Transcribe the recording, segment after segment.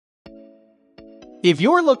If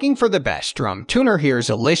you're looking for the best drum tuner,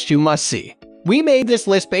 here's a list you must see. We made this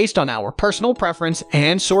list based on our personal preference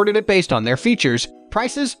and sorted it based on their features,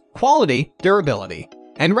 prices, quality, durability,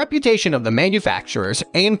 and reputation of the manufacturers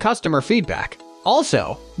and customer feedback.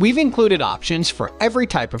 Also, we've included options for every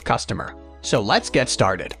type of customer. So let's get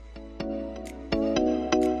started.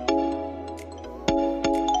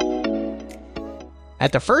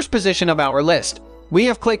 At the first position of our list, we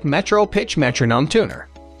have KLIQ MetroPitch Metronome Tuner.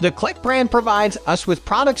 The KLIQ brand provides us with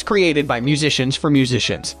products created by musicians for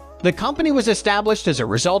musicians. The company was established as a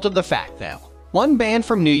result of the fact that one band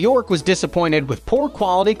from New York was disappointed with poor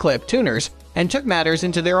quality KLIQ tuners and took matters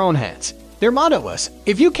into their own hands. Their motto was,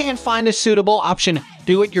 "If you can't find a suitable option,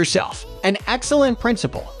 do it yourself." An excellent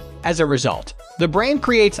principle. As a result, the brand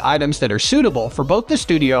creates items that are suitable for both the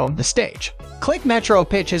studio and the stage. KLIQ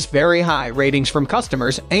MetroPitch has very high ratings from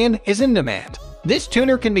customers and is in demand. This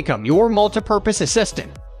tuner can become your multi-purpose assistant.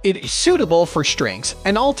 It is suitable for strings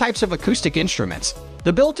and all types of acoustic instruments.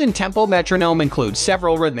 The built-in tempo metronome includes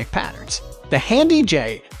several rhythmic patterns. The handy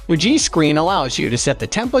G screen allows you to set the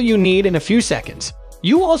tempo you need in a few seconds.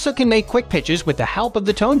 You also can make quick pitches with the help of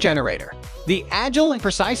the tone generator. The agile and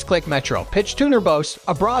precise KLIQ MetroPitch tuner boasts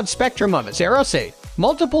a broad spectrum of zeros,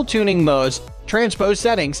 multiple tuning modes, transpose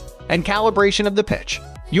settings, and calibration of the pitch.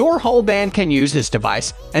 Your whole band can use this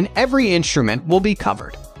device, and every instrument will be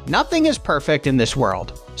covered. Nothing is perfect in this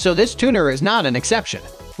world, so this tuner is not an exception.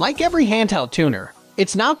 Like every handheld tuner,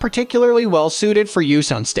 it's not particularly well suited for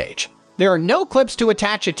use on stage. There are no clips to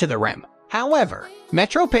attach it to the rim. However,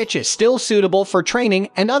 MetroPitch is still suitable for training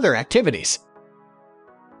and other activities.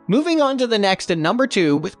 Moving on to the next at number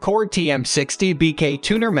 2 with Korg TM60BK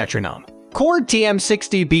Tuner Metronome. Korg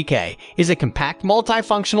TM60BK is a compact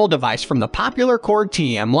multifunctional device from the popular Korg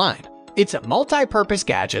TM line. It's a multi-purpose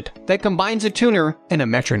gadget that combines a tuner and a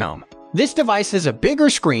metronome. This device has a bigger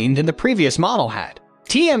screen than the previous model had.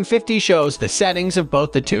 TM50 shows the settings of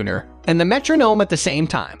both the tuner and the metronome at the same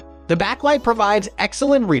time. The backlight provides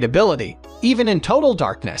excellent readability, even in total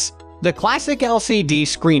darkness. The classic LCD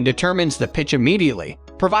screen determines the pitch immediately,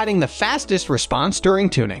 providing the fastest response during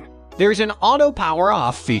tuning. There's an auto power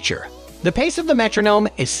off feature. The pace of the metronome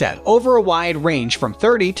is set over a wide range from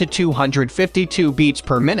 30 to 252 beats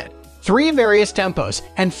per minute. 3 various tempos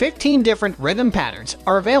and 15 different rhythm patterns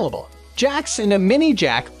are available. Jacks and a mini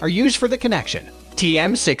jack are used for the connection.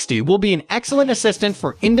 TM60 will be an excellent assistant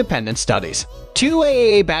for independent studies. 2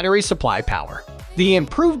 AAA battery supply power. The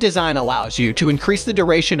improved design allows you to increase the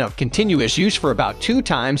duration of continuous use for about 2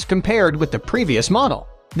 times compared with the previous model.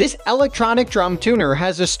 This electronic drum tuner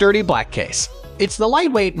has a sturdy black case. It's the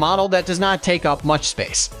lightweight model that does not take up much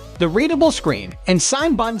space. The readable screen and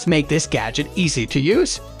sign buttons make this gadget easy to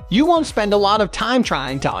use. You won't spend a lot of time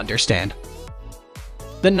trying to understand.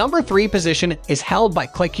 The number 3 position is held by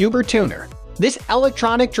KLIQ UberTuner. This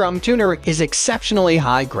electronic drum tuner is exceptionally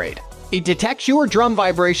high grade. It detects your drum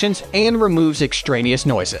vibrations and removes extraneous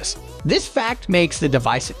noises. This fact makes the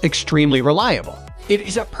device extremely reliable. It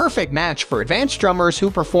is a perfect match for advanced drummers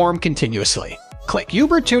who perform continuously. KLIQ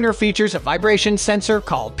UberTuner features a vibration sensor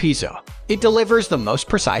called piezo. It delivers the most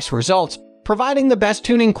precise results, providing the best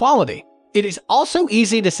tuning quality. It is also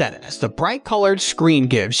easy to set as the bright-colored screen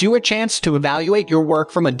gives you a chance to evaluate your work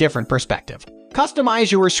from a different perspective.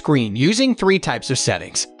 Customize your screen using 3 types of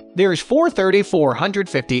settings. There is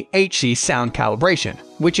 430/450 Hz sound calibration,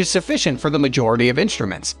 which is sufficient for the majority of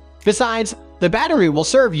instruments. Besides, the battery will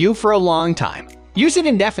serve you for a long time. Use it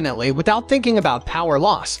indefinitely without thinking about power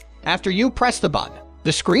loss. After you press the button,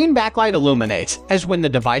 the screen backlight illuminates as when the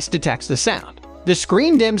device detects the sound. The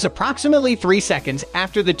screen dims approximately 3 seconds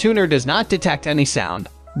after the tuner does not detect any sound.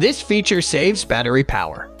 This feature saves battery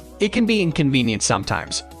power. It can be inconvenient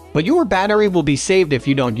sometimes, but your battery will be saved if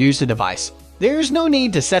you don't use the device. There's no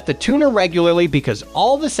need to set the tuner regularly because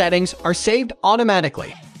all the settings are saved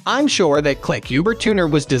automatically. I'm sure that KLIQ UberTuner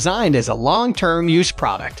was designed as a long-term use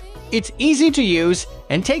product. It's easy to use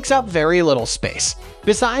and takes up very little space.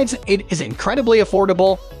 Besides, it is incredibly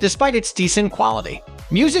affordable despite its decent quality.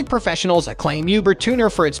 Music professionals acclaim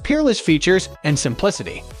UberTuner for its peerless features and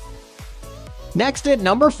simplicity. Next at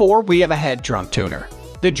number 4, we have a head drum tuner.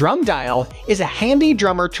 The DrumDial is a handy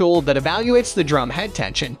drummer tool that evaluates the drum head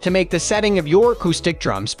tension to make the setting of your acoustic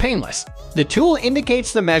drums painless. The tool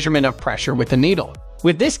indicates the measurement of pressure with the needle.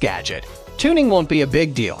 With this gadget, tuning won't be a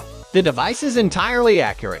big deal. The device is entirely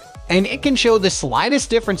accurate, and it can show the slightest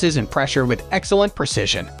differences in pressure with excellent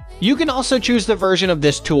precision. You can also choose the version of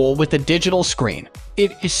this tool with a digital screen.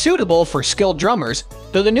 It is suitable for skilled drummers,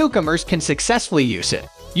 though the newcomers can successfully use it.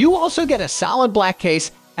 You also get a solid black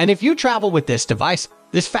case, and if you travel with this device,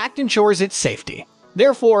 this fact ensures its safety.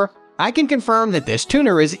 Therefore, I can confirm that this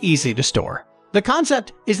tuner is easy to store. The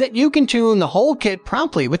concept is that you can tune the whole kit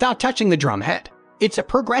promptly without touching the drum head. It's a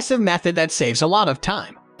progressive method that saves a lot of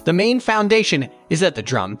time. The main foundation is that the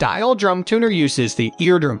DrumDial drum tuner uses the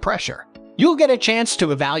eardrum pressure. You'll get a chance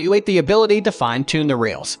to evaluate the ability to fine-tune the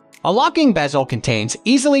reels. A locking bezel contains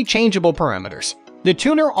easily changeable parameters. The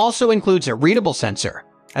tuner also includes a readable sensor,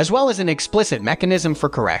 as well as an explicit mechanism for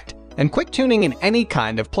correct and quick tuning in any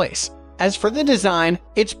kind of place. As for the design,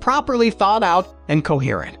 it's properly thought out and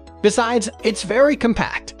coherent. Besides, it's very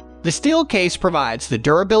compact. The steel case provides the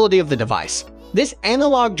durability of the device. This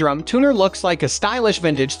analog drum tuner looks like a stylish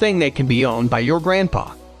vintage thing that can be owned by your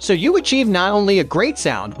grandpa. So you achieve not only a great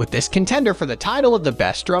sound with this contender for the title of the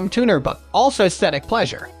best drum tuner, but also aesthetic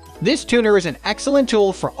pleasure. This tuner is an excellent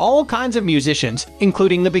tool for all kinds of musicians,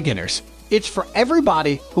 including the beginners. It's for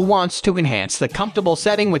everybody who wants to enhance the comfortable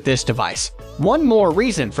setting with this device. One more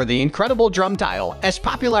reason for the incredible DrumDial's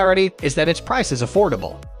popularity is that its price is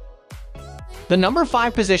affordable. The number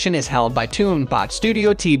 5 position is held by TuneBot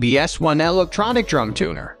Studio TBS1 electronic drum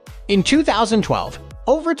tuner. In 2012,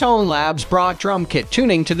 Overtone Labs brought drum kit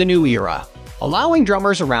tuning to the new era, allowing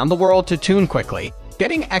drummers around the world to tune quickly,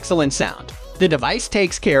 getting excellent sound. The device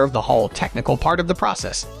takes care of the whole technical part of the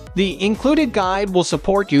process. The included guide will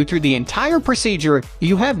support you through the entire procedure if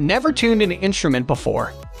you have never tuned an instrument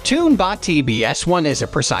before. TuneBot TBS1 is a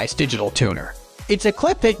precise digital tuner. It's a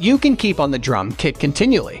clip that you can keep on the drum kit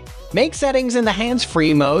continually. Make settings in the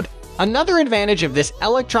hands-free mode. Another advantage of this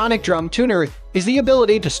electronic drum tuner is the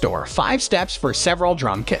ability to store 5 steps for several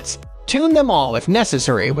drum kits. Tune them all if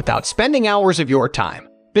necessary without spending hours of your time.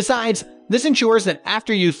 Besides, this ensures that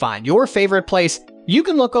after you find your favorite place, you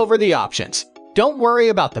can look over the options. Don't worry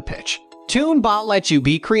about the pitch. TuneBot lets you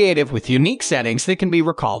be creative with unique settings that can be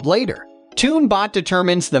recalled later. TuneBot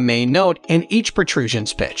determines the main note and each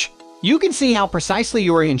protrusion's pitch. You can see how precisely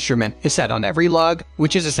your instrument is set on every lug,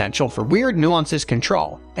 which is essential for weird nuances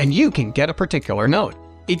control, and you can get a particular note.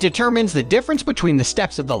 It determines the difference between the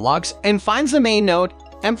steps of the lugs and finds the main note,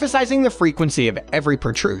 emphasizing the frequency of every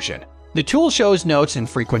protrusion. The tool shows notes and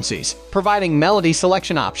frequencies, providing melody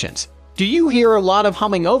selection options. Do you hear a lot of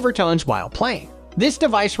humming overtones while playing? This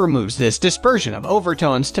device removes this dispersion of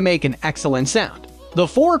overtones to make an excellent sound. The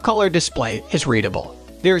 4-color display is readable.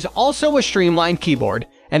 There's also a streamlined keyboard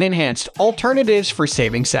and enhanced alternatives for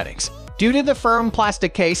saving settings. Due to the firm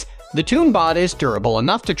plastic case, the TuneBot is durable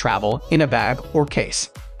enough to travel in a bag or case.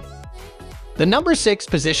 The number 6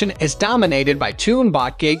 position is dominated by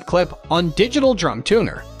TuneBot Gig Clip on digital drum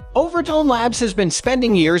tuner. Overtone Labs has been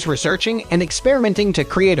spending years researching and experimenting to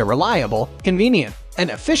create a reliable, convenient, and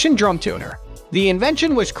efficient drum tuner. The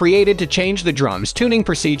invention was created to change the drum's tuning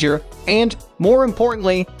procedure and, more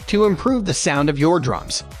importantly, to improve the sound of your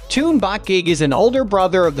drums. TuneBot Gig is an older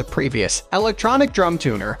brother of the previous electronic drum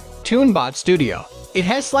tuner, TuneBot Studio. It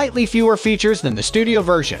has slightly fewer features than the Studio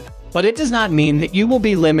version, but it does not mean that you will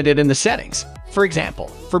be limited in the settings. For example,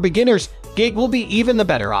 for beginners, Gig will be even the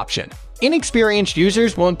better option. Inexperienced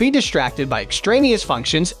users won't be distracted by extraneous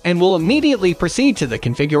functions and will immediately proceed to the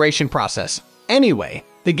configuration process. Anyway,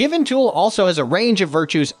 the given tool also has a range of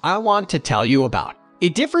virtues I want to tell you about.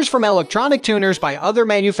 It differs from electronic tuners by other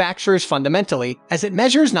manufacturers fundamentally, as it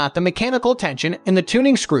measures not the mechanical tension in the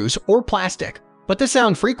tuning screws or plastic, but the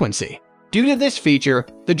sound frequency. Due to this feature,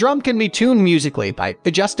 the drum can be tuned musically by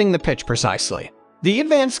adjusting the pitch precisely. The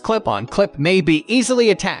advanced clip-on-clip may be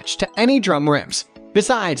easily attached to any drum rims.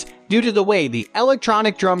 Besides, due to the way the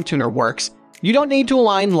electronic drum tuner works, you don't need to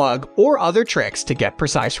align lug or other tricks to get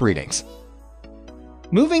precise readings.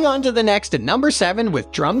 Moving on to the next at number 7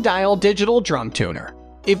 with DrumDial Digital Drum Tuner.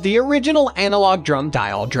 If the original analog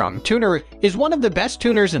DrumDial drum tuner is one of the best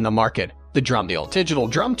tuners in the market, the DrumDial Digital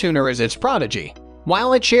Drum Tuner is its prodigy.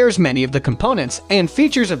 While it shares many of the components and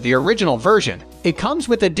features of the original version, it comes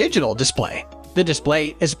with a digital display. The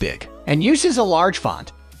display is big and uses a large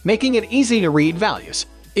font, making it easy to read values.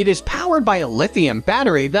 It is powered by a lithium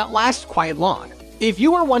battery that lasts quite long. If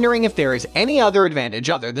you are wondering if there is any other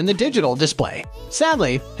advantage other than the digital display,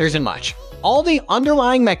 sadly, there isn't much. All the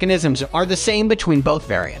underlying mechanisms are the same between both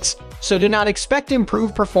variants, so do not expect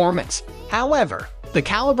improved performance. However, the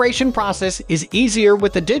calibration process is easier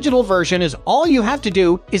with the digital version, as all you have to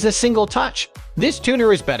do is a single touch. This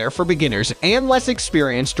tuner is better for beginners and less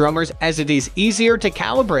experienced drummers, as it is easier to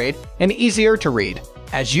calibrate and easier to read.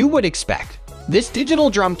 As you would expect, this digital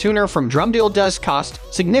drum tuner from DrumDial does cost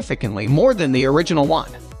significantly more than the original one.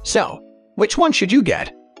 So, which one should you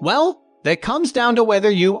get? Well, that comes down to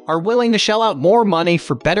whether you are willing to shell out more money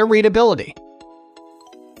for better readability.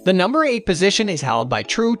 The number 8 position is held by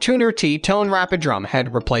TrueTuner T-Tone Rapid Drum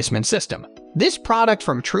Head Replacement System. This product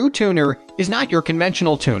from TrueTuner is not your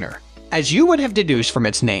conventional tuner, as you would have deduced from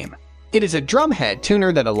its name. It is a drumhead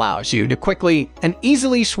tuner that allows you to quickly and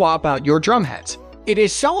easily swap out your drumheads. It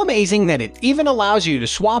is so amazing that it even allows you to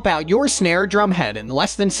swap out your snare drumhead in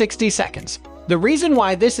less than 60 seconds. The reason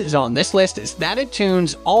why this is on this list is that it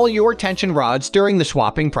tunes all your tension rods during the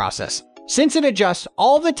swapping process, since it adjusts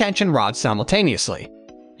all the tension rods simultaneously.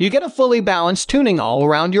 You get a fully balanced tuning all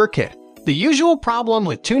around your kit. The usual problem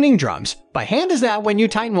with tuning drums by hand is that when you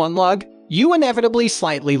tighten one lug, you inevitably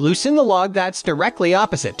slightly loosen the lug that's directly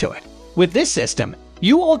opposite to it. With this system,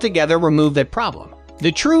 you altogether remove that problem.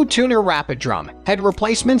 The True Tuner Rapid Drum Head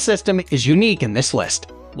Replacement System is unique in this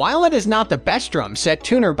list. While it is not the best drum set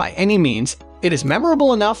tuner by any means, it is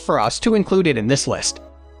memorable enough for us to include it in this list.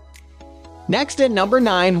 Next at number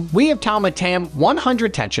 9, we have TAMA TAM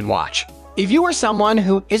 100 Tension Watch. If you are someone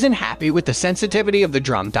who isn't happy with the sensitivity of the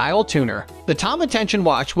DrumDial tuner, the TAMA Tension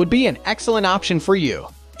Watch would be an excellent option for you.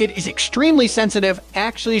 It is extremely sensitive,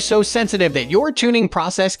 actually so sensitive that your tuning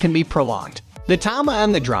process can be prolonged. The TAMA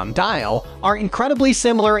and the DrumDial are incredibly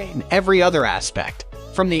similar in every other aspect.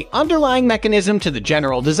 From the underlying mechanism to the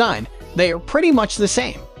general design, they are pretty much the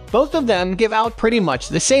same. Both of them give out pretty much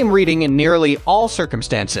the same reading in nearly all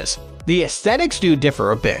circumstances. The aesthetics do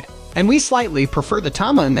differ a bit, and we slightly prefer the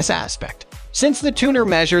TAMA in this aspect, since the tuner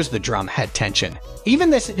measures the drum head tension. Even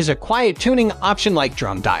this is a quiet tuning option like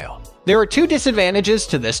DrumDial. There are two disadvantages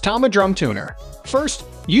to this TAMA drum tuner. First,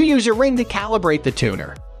 you use a ring to calibrate the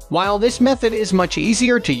tuner. While this method is much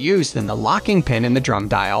easier to use than the locking pin in the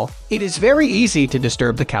DrumDial, it is very easy to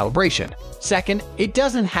disturb the calibration. Second, it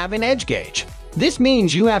doesn't have an edge gauge. This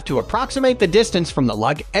means you have to approximate the distance from the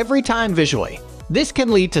lug every time visually. This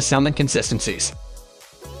can lead to some inconsistencies.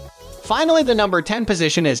 Finally, the number 10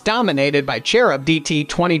 position is dominated by Cherub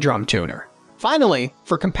DT20 Drum Tuner. Finally,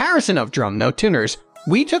 for comparison of drum note tuners,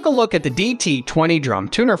 we took a look at the DT20 Drum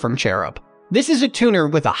Tuner from Cherub. This is a tuner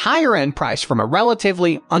with a higher end price from a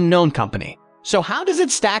relatively unknown company. So how does it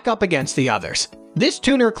stack up against the others? This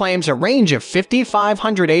tuner claims a range of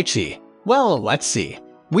 5500 Hz. Well, let's see.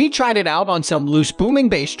 We tried it out on some loose booming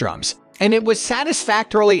bass drums, and it was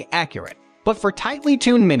satisfactorily accurate. But for tightly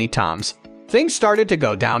tuned mini-toms, things started to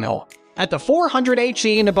go downhill. At the 400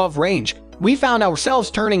 Hz and above range, we found ourselves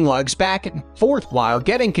turning lugs back and forth while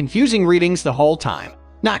getting confusing readings the whole time.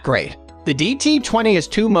 Not great. The DT20 has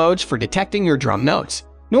two modes for detecting your drum notes.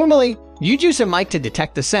 Normally, you'd use a mic to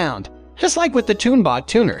detect the sound, just like with the TuneBot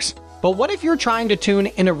tuners. But what if you're trying to tune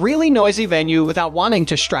in a really noisy venue without wanting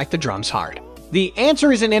to strike the drums hard? The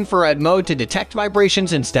answer is an infrared mode to detect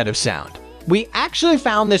vibrations instead of sound. We actually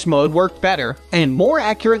found this mode worked better and more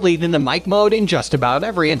accurately than the mic mode in just about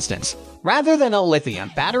every instance. Rather than a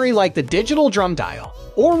lithium battery like the digital DrumDial,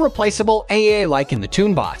 or replaceable AA like in the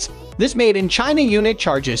TuneBots, this made-in-China unit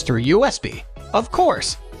charges through USB. Of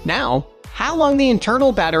course, now, how long the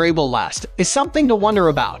internal battery will last is something to wonder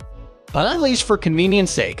about. But at least for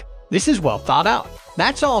convenience sake, this is well thought out.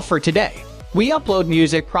 That's all for today. We upload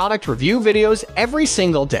music product review videos every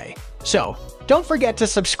single day. So, don't forget to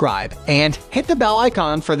subscribe and hit the bell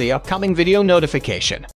icon for the upcoming video notification.